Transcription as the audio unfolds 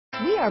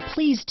We are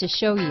pleased to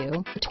show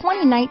you the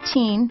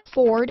 2019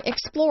 Ford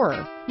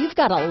Explorer. You've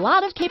got a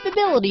lot of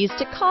capabilities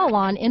to call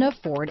on in a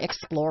Ford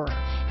Explorer.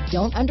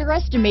 Don't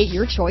underestimate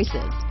your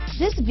choices.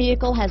 This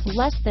vehicle has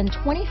less than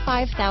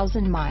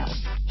 25,000 miles.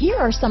 Here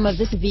are some of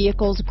this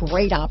vehicle's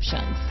great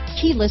options: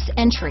 keyless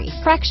entry,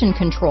 traction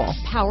control,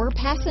 power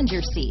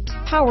passenger seat,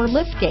 power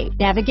liftgate,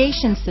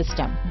 navigation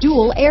system,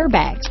 dual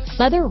airbags,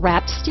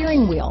 leather-wrapped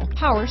steering wheel,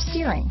 power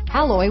steering,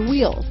 alloy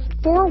wheels,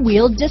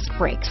 four-wheel disc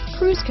brakes,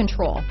 cruise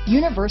control,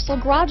 universal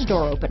garage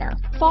door opener,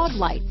 fog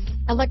lights,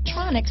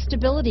 electronic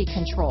stability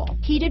control,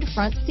 heated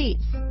front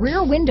seats,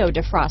 rear window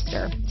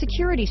defroster,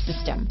 security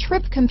system,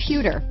 trip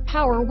computer,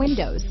 power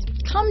windows.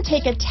 Come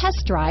take a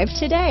test drive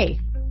today.